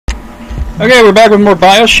Okay, we're back with more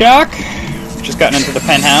Bioshock. Just gotten into the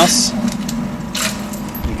penthouse.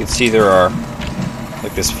 You can see there are,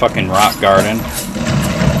 like, this fucking rock garden.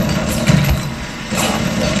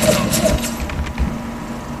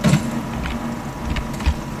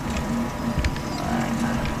 Alright.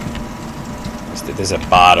 There's a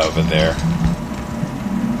bot over there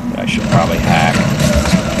that I should probably hack.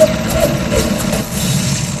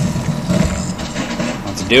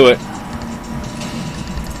 Let's do it.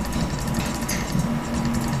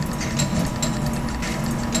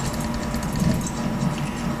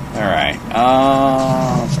 Alright,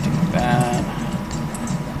 let's do that.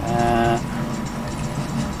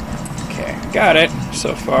 Okay, got it.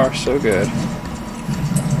 So far, so good.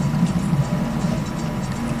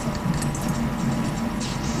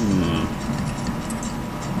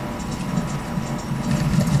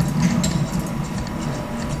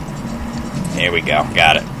 Here we go,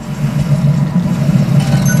 got it.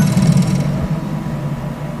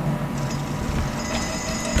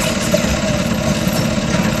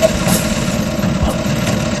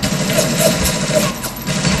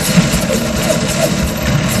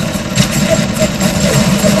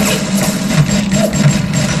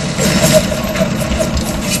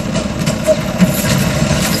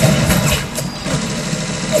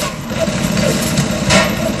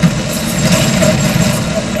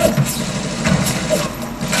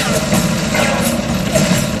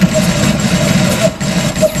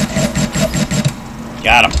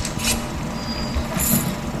 Got him.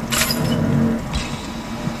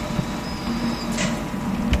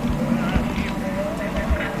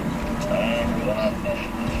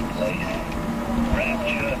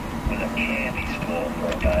 Rapture with a candy store for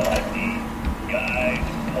a guy like me. Guys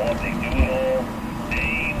who thought they knew it all,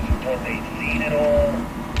 dames who thought they'd seen it all.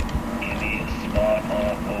 Give me a smart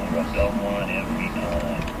mark over a dumb one every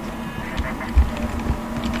time.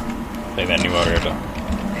 Play that new order though.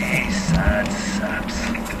 These sad saps.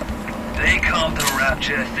 They come to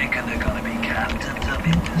Rapture thinking they're gonna be captains of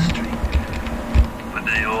industry. But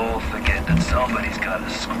they all forget that somebody's gotta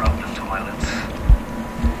scrub the toilets.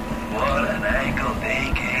 What an angle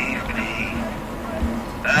they gave me.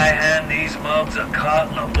 I hand these mugs a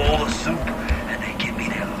carton, a bowl of soup, and they give me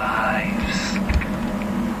their lives.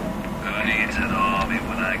 Who needs an army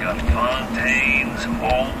when I got Fontaine's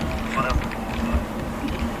home for the poor?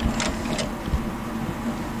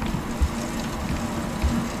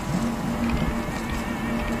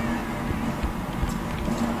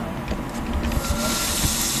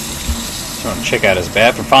 Just want to check out his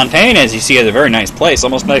bathroom. Fontaine, as you see, has a very nice place,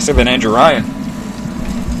 almost nicer than Andrew Ryan.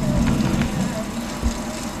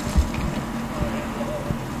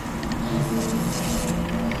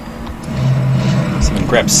 So I'm gonna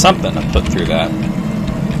grab something and put through that.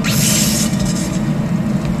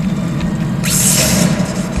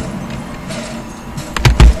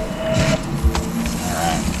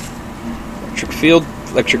 Alright. Electric field,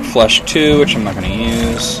 electric flush 2, which I'm not going to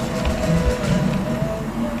use.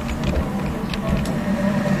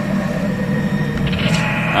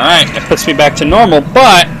 Alright, it puts me back to normal,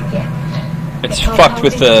 but it's fucked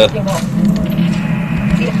with the...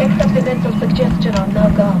 The effects of the mental suggestion are now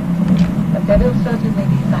gone, but there will certainly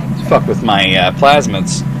be signs. Fuck with my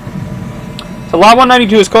plasmids. So Law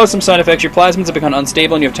 192 has caused some side effects. Your plasmids have become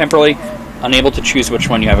unstable and you have temporarily unable to choose which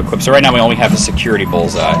one you have equipped. So right now we only have the security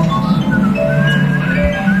bullseye.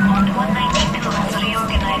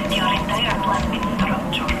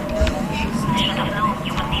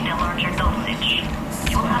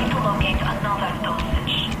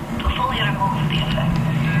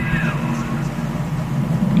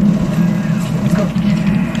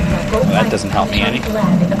 Well, that doesn't help me any.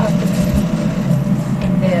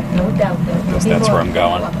 Guess that's where I'm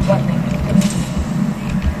going.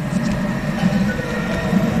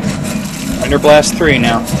 Under Blast 3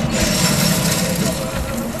 now.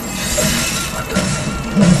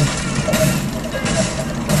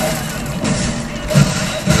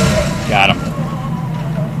 Got him.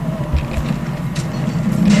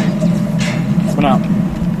 Coming out.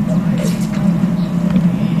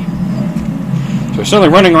 So we're suddenly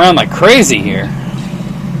running around like crazy here.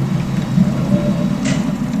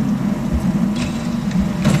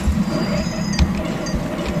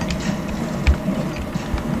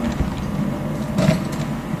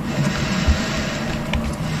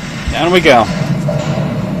 Down we go.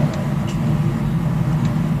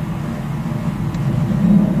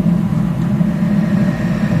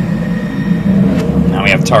 Now we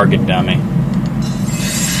have target dummy.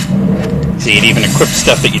 See, it even equips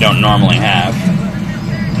stuff that you don't normally have.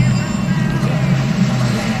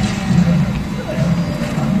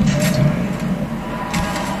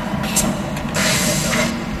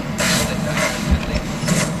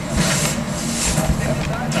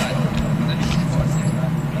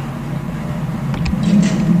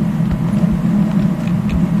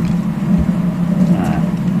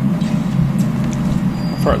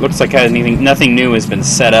 looks like nothing new has been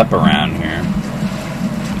set up around here.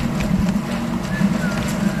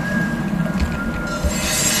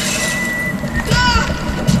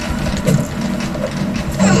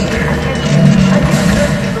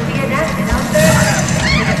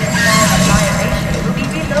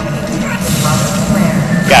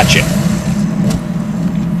 Gotcha.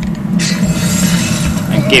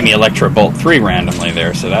 It gave me Electro Bolt 3 randomly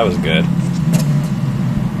there, so that was good.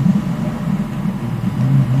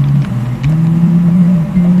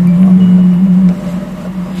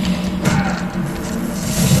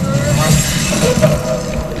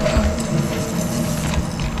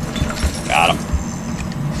 Got him.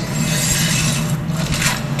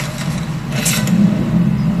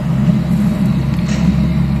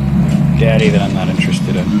 Daddy that I'm not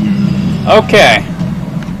interested in. Okay.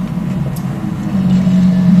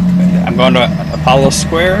 I'm going to Apollo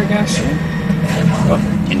Square, I guess.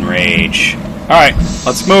 Oh, Enrage. Alright,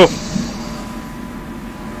 let's move.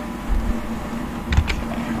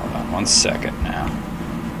 Okay, hold on 1 second now.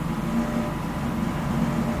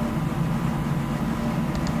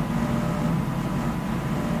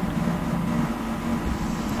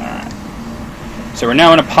 So we're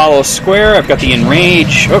now in Apollo Square. I've got the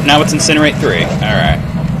Enrage. Oh, now it's Incinerate 3. Alright.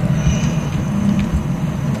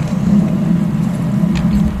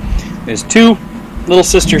 There's 2 little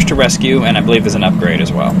sisters to rescue, and I believe there's an upgrade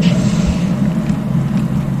as well.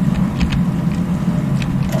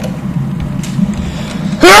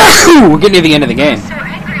 We're getting to the end of the game. So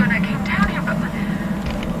angry when I came down here, but my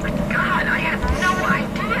God, I had no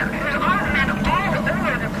idea. There's armed men all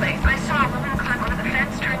over the place. I saw a woman climb over the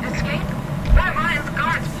fence trying to escape. One of Ryan's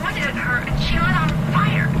guards pointed at her and she lit on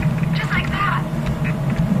fire. Just like that.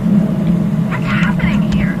 What's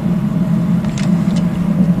happening here?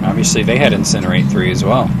 Obviously they had Incinerate 3 as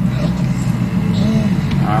well.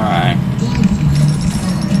 Alright.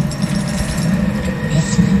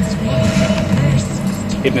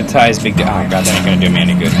 Hypnotize Big Daddy. Oh god, that ain't gonna do me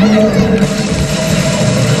any good.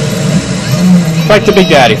 Fight the Big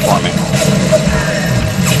Daddy for me.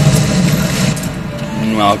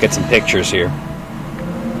 Well, I'll get some pictures here.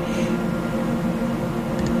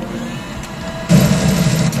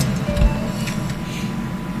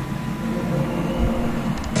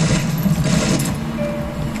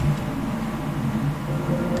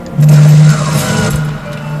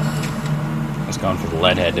 I was going for the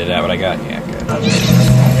lead head. Did that what I got? Yeah, good.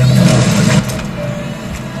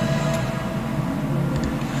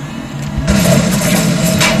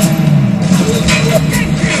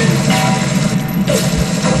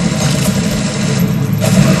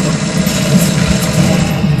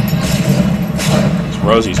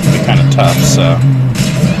 Rosie's gonna be kind of tough, so.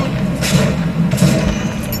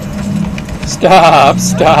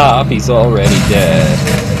 Stop, he's already dead.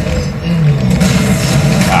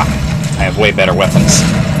 Ah, I have way better weapons.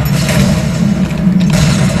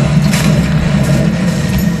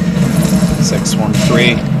 Swarm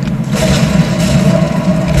 3.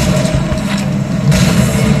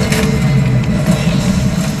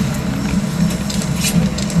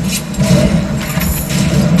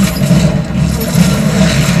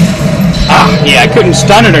 Yeah, I couldn't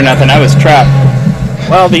stun it or nothing. I was trapped.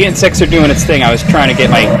 Well, the insects are doing its thing. I was trying to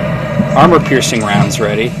get my armor-piercing rounds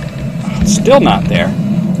ready. Still not there.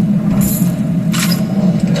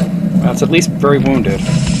 Well, it's at least very wounded.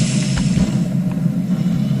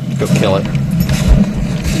 Go kill it.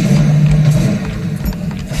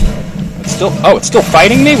 It's still... Oh, it's still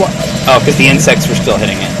fighting me? What? Oh, because the insects were still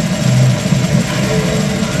hitting it.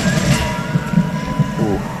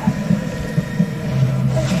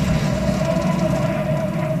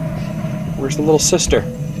 Where's the little sister?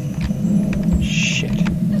 Shit.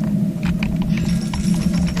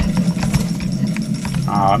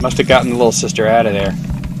 Oh, I must have gotten the little sister out of there.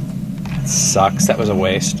 That sucks. That was a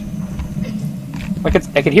waste. I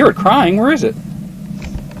could hear it crying. Where is it?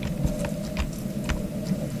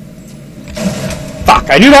 Fuck!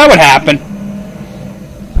 I knew that would happen!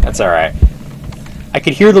 That's alright. I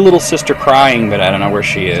could hear the little sister crying, but I don't know where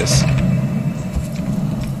she is.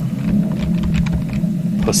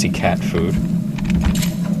 Pussycat food.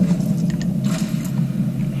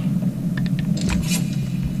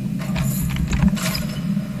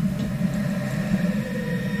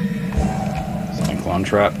 Cyclone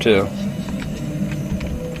trap too.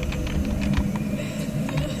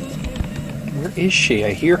 Where is she?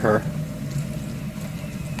 I hear her.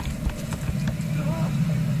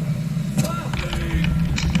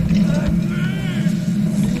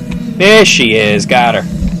 There she is. Got her.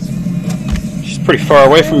 Pretty far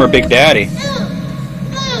away from her big daddy.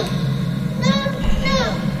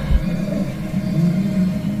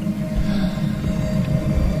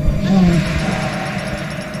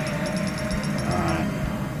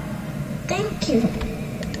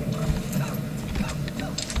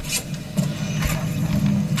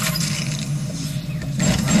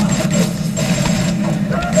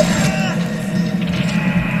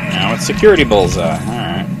 Now it's security bullseye.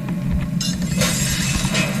 Alright.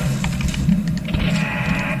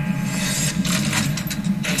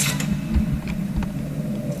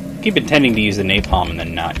 Keep intending to use the napalm and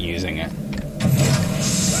then not using it.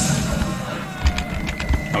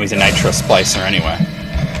 Oh, he's a nitro splicer anyway.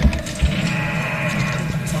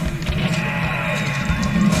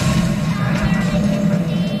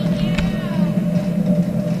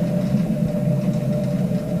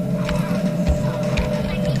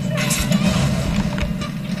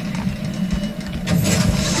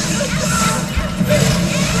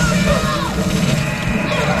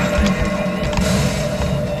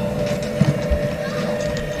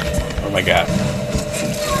 Oh my god.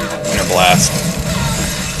 Winter blast.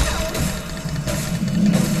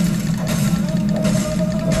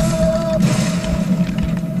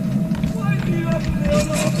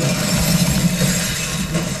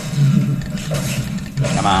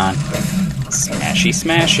 Come on. Smashy,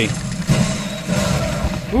 smashy.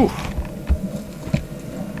 Ooh.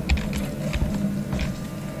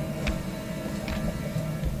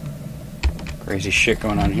 Crazy shit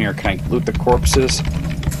going on here. Can I loot the corpses?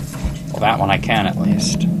 Well, that one I can at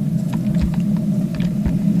least.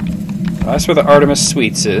 Well, that's where the Artemis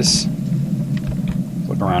Suites is.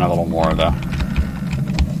 Look around a little more though.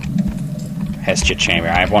 Hestia Chamber.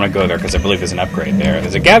 I want to go there because I believe there's an upgrade there.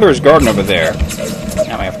 There's a Gatherer's Garden over there.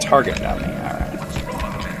 Now I have Target down there. Alright.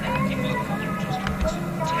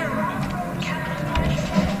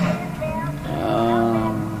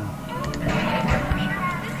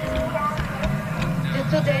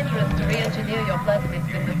 It's too dangerous to re-engineer your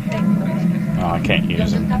plasmids in the same. Oh, I can't use You'll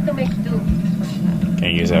just them. have to make do.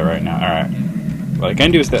 Can't use that right now. Alright. What I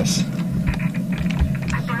can do is this. I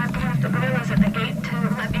brought one of the gorillas at the gate to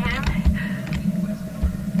let me in.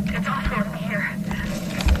 It's awful in here.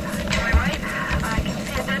 To my right, I can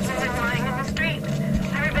see a dead woman lying in the street.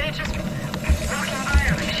 Everybody just walking by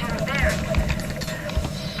her like she was there.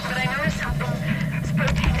 But I noticed something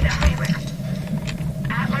rotated everywhere.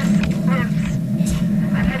 Atlas lives.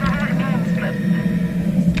 I don't know what it means, but...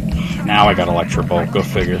 Now I got Electro Bolt. Go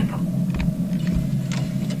figure.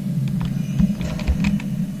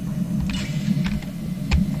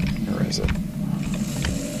 Where is it?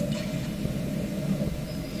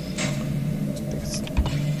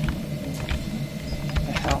 What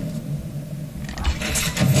the hell?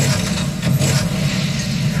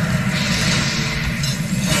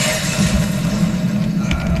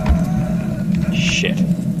 Shit.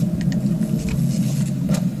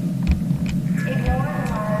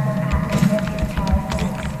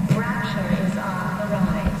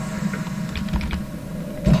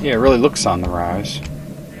 Yeah, it really looks on the rise. Not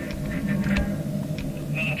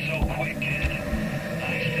so quick, kid.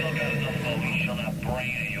 I still got enough focus on that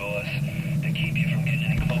brain of yours to keep you from getting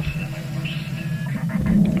any closer than my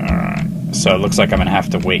worst. Alright. So it looks like I'm gonna have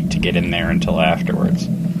to wait to get in there until afterwards.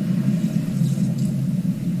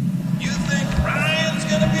 You think Ryan's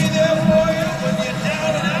gonna be there for you when you're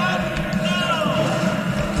down and out? No!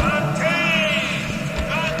 Fontaine's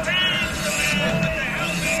the man with the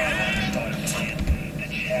helping hand! Started playing the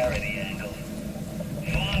charity angle.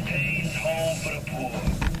 Fontaine's home for the poor.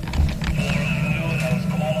 Before I knew it, I was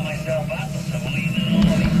calling myself Atlas. I believed in an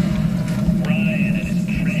army. Ryan and his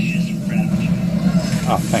precious rapture.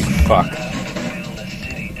 Oh, thank fuck. Build a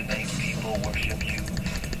city to make people worship you.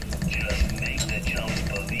 Just make the chumps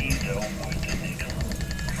believe they're worth a nickel.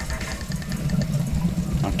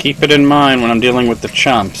 I'll keep it in mind when I'm dealing with the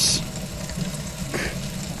chumps.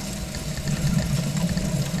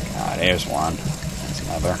 Ah, there's one. There's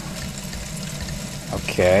another.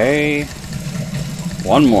 Okay.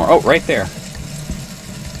 One more. Oh, right there.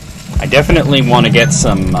 I definitely want to get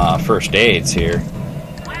some first aids here.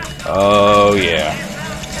 Oh, yeah.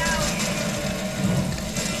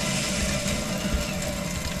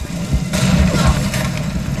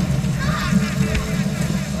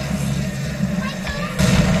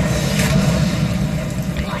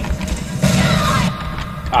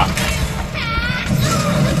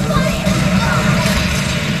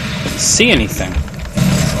 Didn't see anything.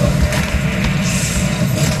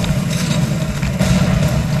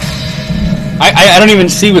 I don't even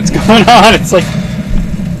see what's going on. It's like...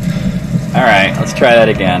 Alright, let's try that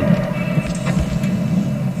again.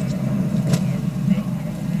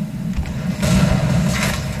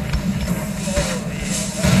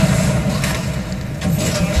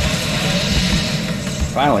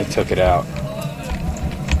 Finally took it out.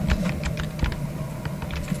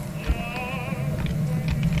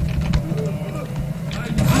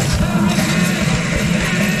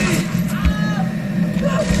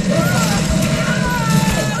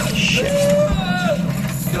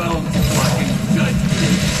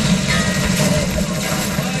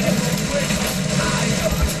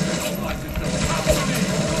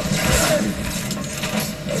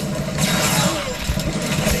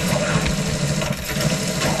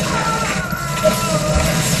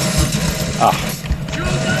 Ah.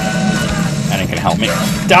 That ain't gonna help me.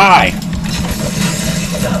 Die!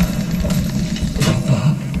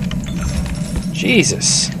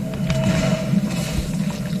 Jesus.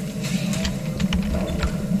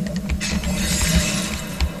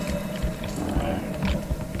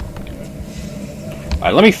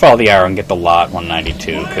 Alright, let me follow the arrow and get the lot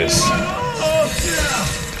 192, because...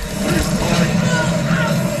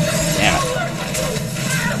 Damn it.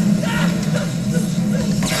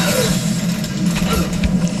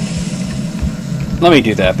 Let me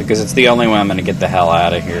do that, because it's the only way I'm going to get the hell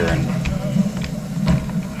out of here, and...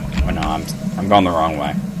 Oh no, I'm going the wrong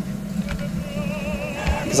way.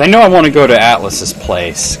 Because I know I want to go to Atlas's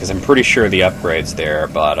place, because I'm pretty sure the upgrade's there,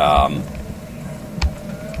 but,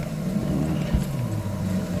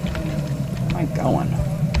 going.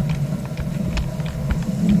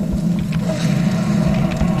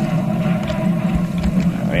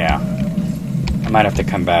 Oh yeah, I might have to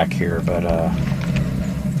come back here, but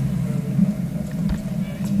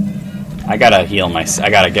I gotta heal I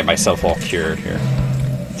gotta get myself all cured here.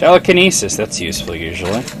 Telekinesis, that's useful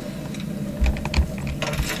usually.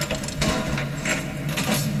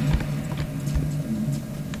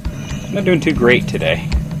 I'm not doing too great today,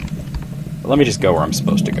 but let me just go where I'm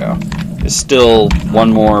supposed to go. There's still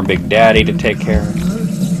one more Big Daddy to take care of.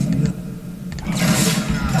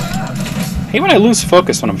 I hate when I lose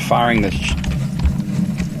focus when I'm firing the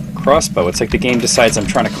crossbow. It's like the game decides I'm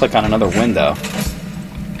trying to click on another window.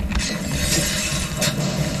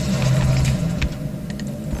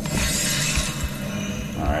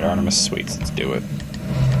 Alright, Artemis Sweets, let's do it.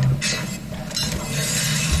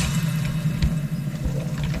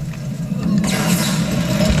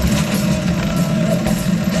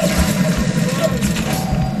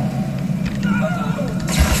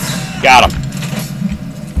 Got him.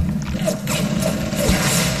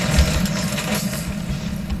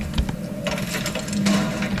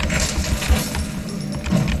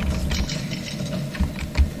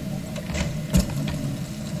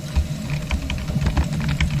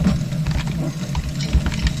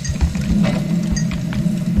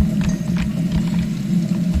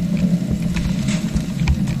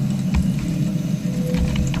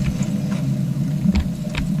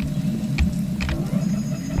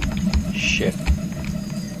 Shit.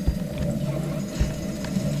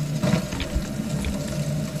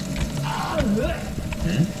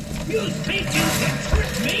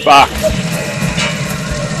 Fuck.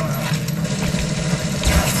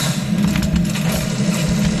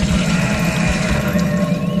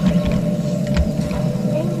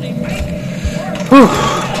 Whew.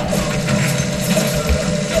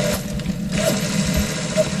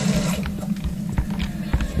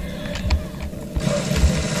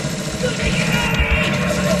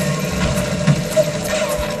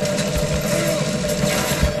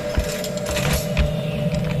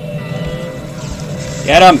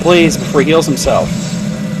 Get him, please, before he heals himself.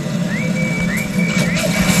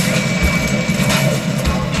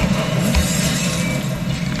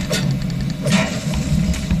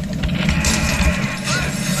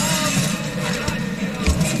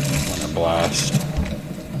 Thunder blast.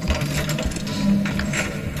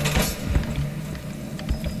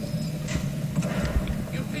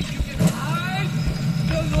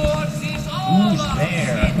 Who's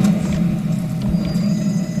there?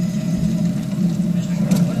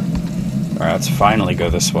 Alright, let's finally go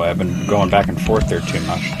this way. I've been going back and forth there too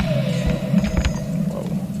much. Whoa.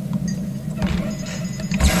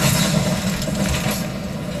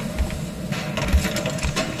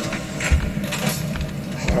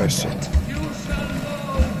 I see.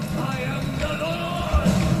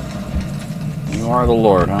 You are the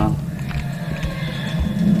Lord, huh?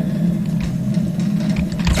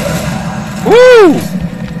 Woo!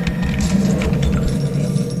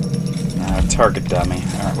 Target dummy,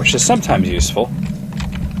 alright, which is sometimes useful.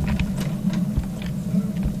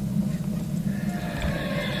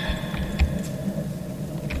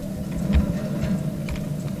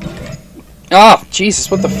 Oh,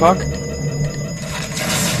 Jesus, what the fuck?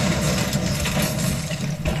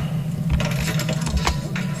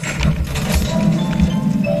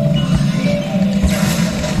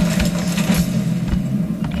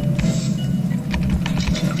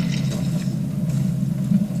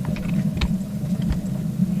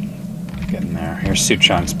 Getting there. Here's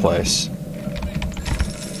Suchong's place.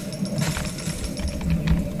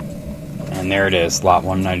 And there it is, lot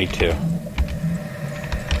 192.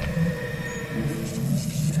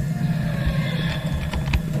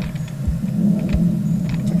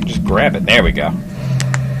 Just grab it. There we go.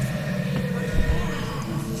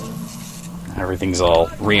 Everything's all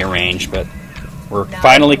rearranged, but we're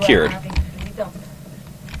finally cured.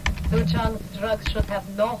 So Su Chang's drugs should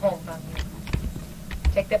have no hold on you.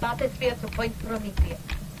 Take the bathysphere to Point Prometheus.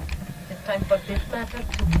 It's time for this matter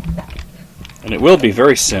to be settled. And it will be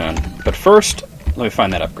very soon. But first, let me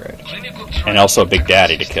find that upgrade. And also Big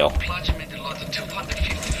Daddy to kill.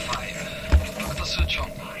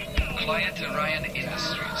 Client Ryan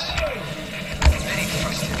Industries. Very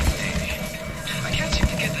frustrating day. I can't seem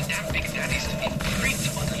to get the damn Big Daddies to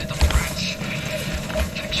imprint on the little brats.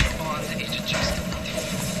 Texture bond is just not.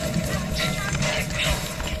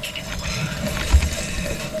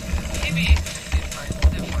 Maybe if I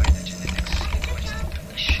modify the genetic sequence.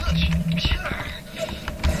 Sure.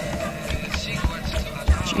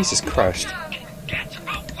 Jesus Christ.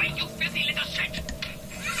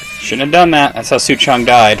 Shouldn't have done that. That's how Su Chang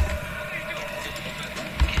died.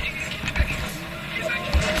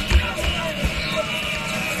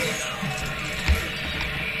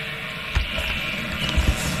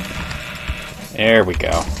 There we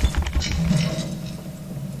go.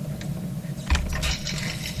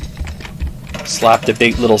 Slapped the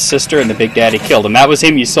big little sister and the Big Daddy killed him. That was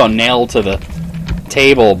him you saw nailed to the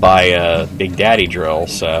table by a Big Daddy drill,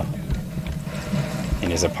 so in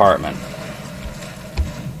his apartment.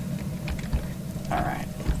 Alright.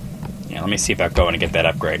 Yeah, let me see about going to get that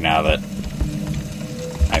upgrade now that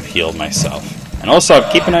I've healed myself. And also,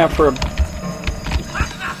 keep an eye out for a...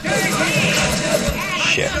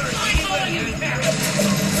 Shit.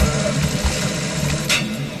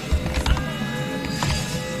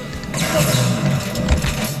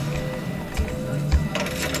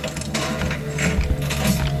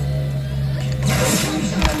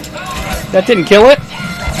 That didn't kill it?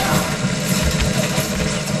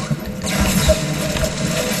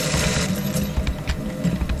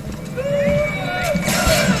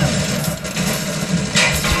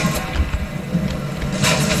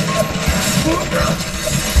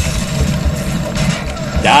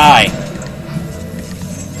 Die.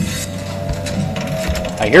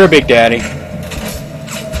 I hear a Big Daddy.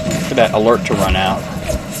 Wait for that alert to run out.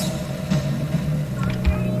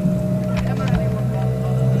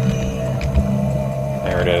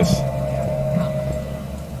 There it is.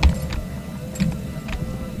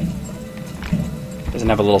 Doesn't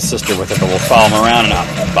have a little sister with it, but we'll follow him around and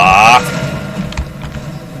fuck.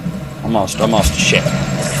 Almost. Shit.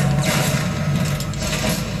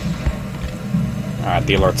 Alright,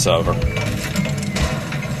 the alert's over.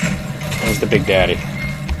 There's the Big Daddy.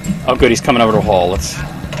 Oh good, he's coming over to the hall. Let's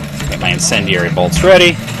get my incendiary bolts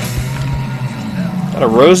ready. Got a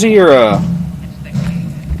Rosie or a...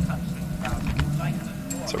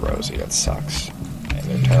 It's a Rosie, that sucks. Yeah,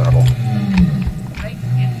 they're terrible.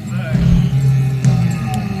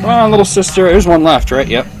 Come on, little sister. There's one left, right?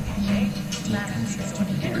 Yep.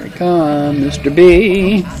 Here he comes, Mr.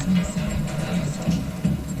 B.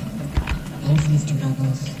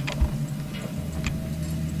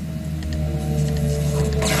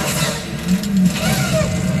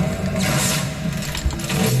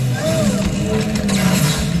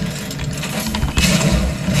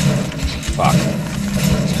 Fuck.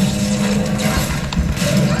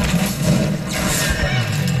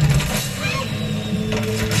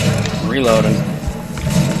 Reloading.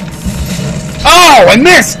 Oh, I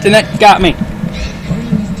missed! And that got me.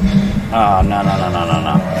 Oh, no.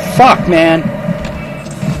 Fuck, man.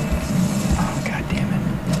 Oh, god damn it.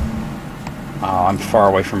 Oh, I'm far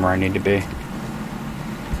away from where I need to be.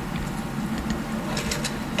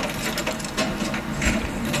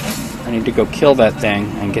 I need to go kill that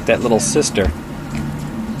thing and get that little sister.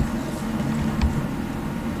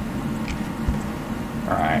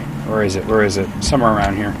 Alright, where is it? Somewhere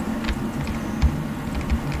around here.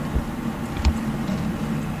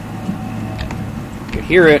 I could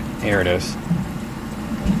hear it. Here it is.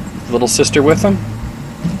 Little sister with him?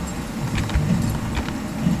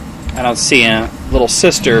 I don't see a little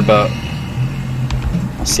sister, but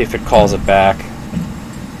I'll see if it calls it back.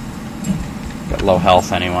 Got low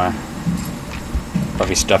health anyway.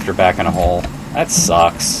 Probably stuffed her back in a hole. That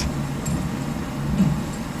sucks.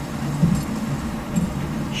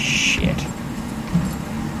 Shit.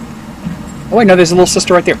 Oh wait, no, there's a little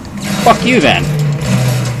sister right there. Fuck you then.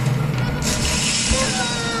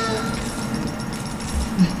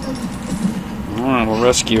 Alright, we'll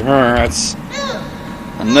rescue her. That's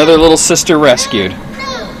another little sister rescued.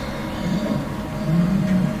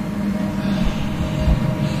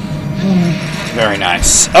 Very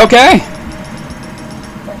nice. Okay.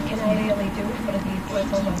 What can I really do for these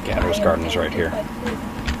little Gatherer's Garden is right here.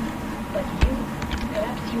 But you,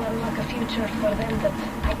 perhaps you unlock a future for them that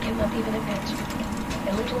I cannot even imagine. A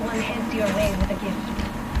little one heads your way with a gift.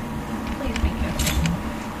 Please be careful.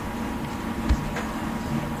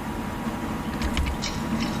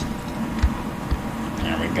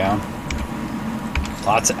 you go.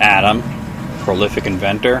 Lots of Adam. Prolific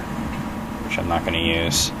inventor. Which I'm not going to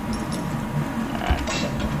use. Alright.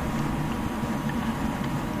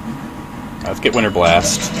 Let's get Winter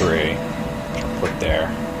Blast 3. Put there.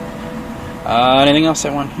 Anything else I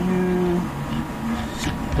want here?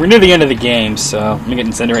 We're near the end of the game, so let me get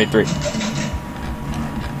Incinerate 3.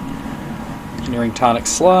 Engineering Tonic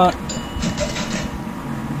slot.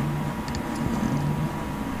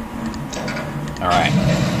 Alright.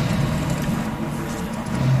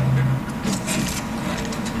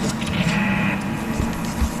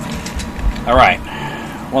 Alright.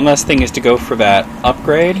 One last thing is to go for that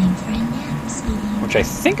upgrade, which I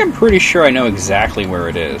think I'm pretty sure I know exactly where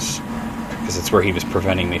it is, because it's where he was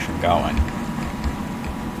preventing me from going.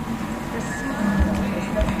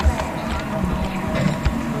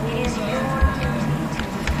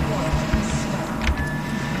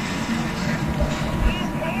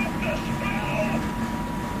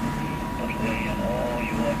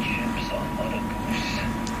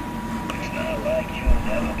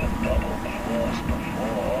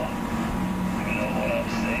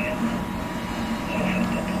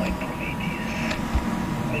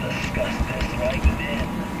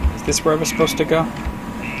 Is this where I was supposed to go?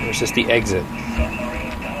 Or is this the exit?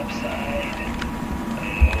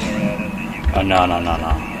 Oh, no.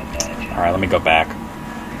 Alright, let me go back.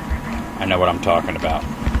 I know what I'm talking about.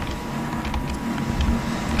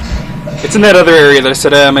 It's in that other area that I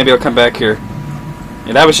said, maybe I'll come back here.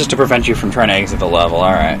 Yeah, that was just to prevent you from trying to exit the level,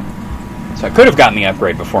 alright. So I could have gotten the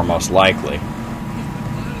upgrade before, most likely.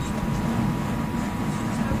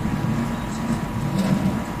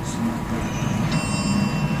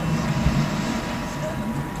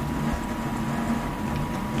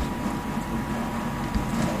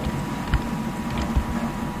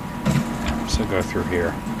 So go through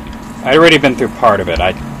here. I'd already been through part of it.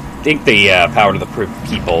 I think the power to the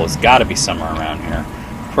people has got to be somewhere around here.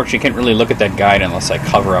 Unfortunately, I can't really look at that guide unless I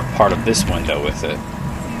cover up part of this window with it.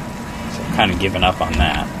 So I've kind of given up on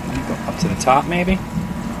that. Let me go up to the top, maybe? Ooh,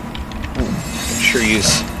 I could sure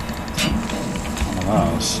use one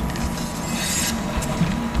of those.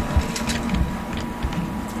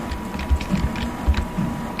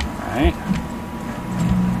 Alright.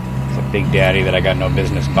 It's a big daddy that I got no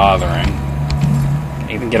business bothering. Can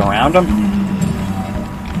I even get around him?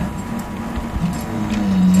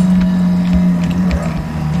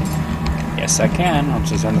 Yes, I can. Once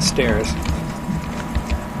he's on the stairs.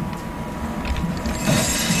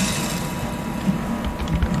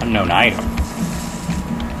 Unknown item.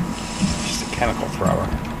 Just a chemical thrower.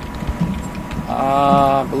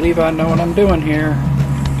 I believe I know what I'm doing here.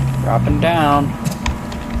 Dropping down.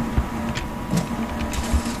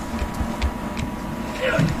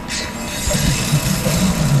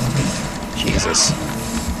 Jesus.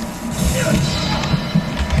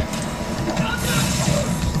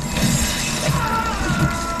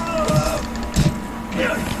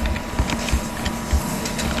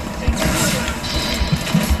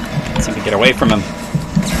 See if we get away from him.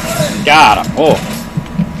 Got him. Oh.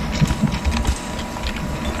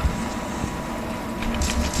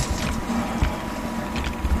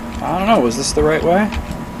 I don't know. Was this the right way?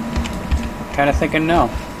 Kind of thinking no.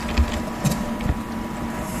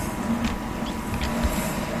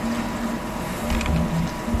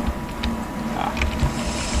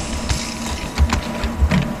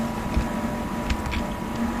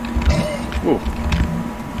 Ooh.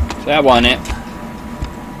 So that wasn't it.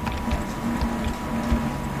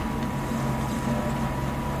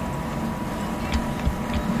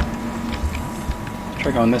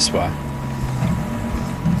 Try going this way.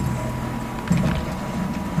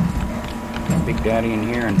 Big Daddy in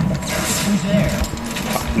here and...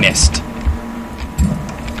 Fuck, missed.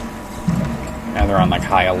 Now they're on like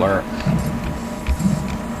high alert.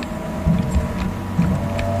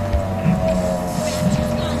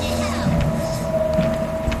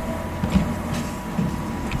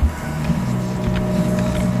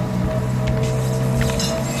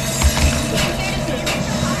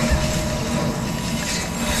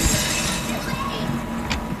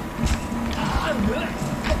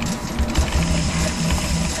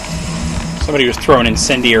 Somebody was throwing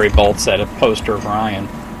incendiary bolts at a poster of Ryan.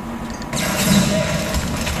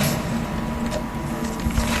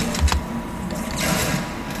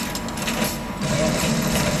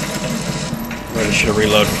 Really should have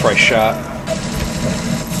reloaded before I shot.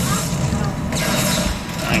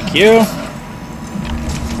 Thank you.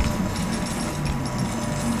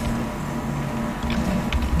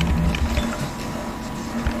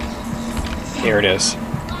 Here it is.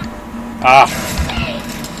 Ah.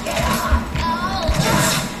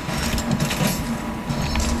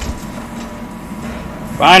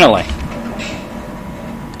 Finally.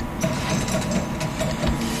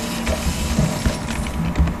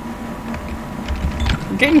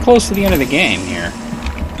 We're getting close to the end of the game here.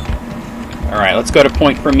 Alright, let's go to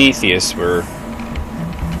Point Prometheus, where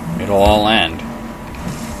it'll all end.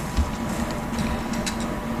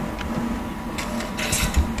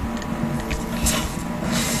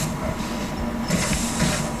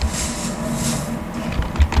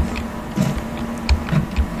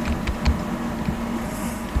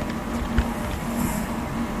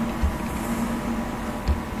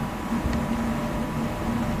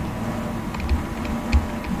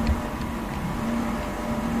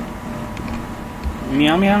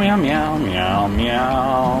 Meow, meow, meow, meow, meow,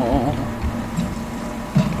 meow.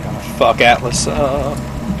 Gonna fuck Atlas up.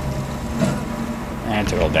 And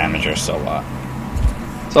took all damage or so what?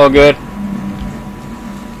 It's all good.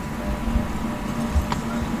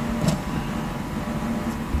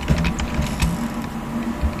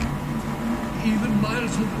 Even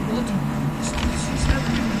miles of water. She's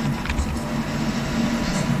happening.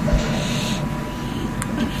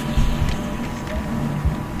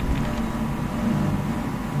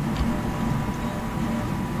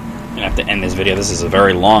 I have to end this video. This is a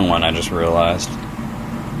very long one, I just realized.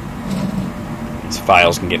 These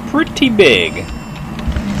files can get pretty big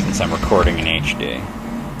since I'm recording in HD.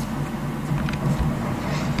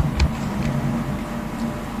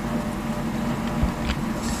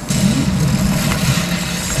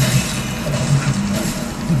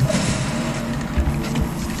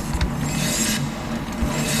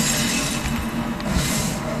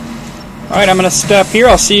 Alright, I'm going to stop here.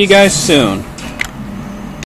 I'll see you guys soon.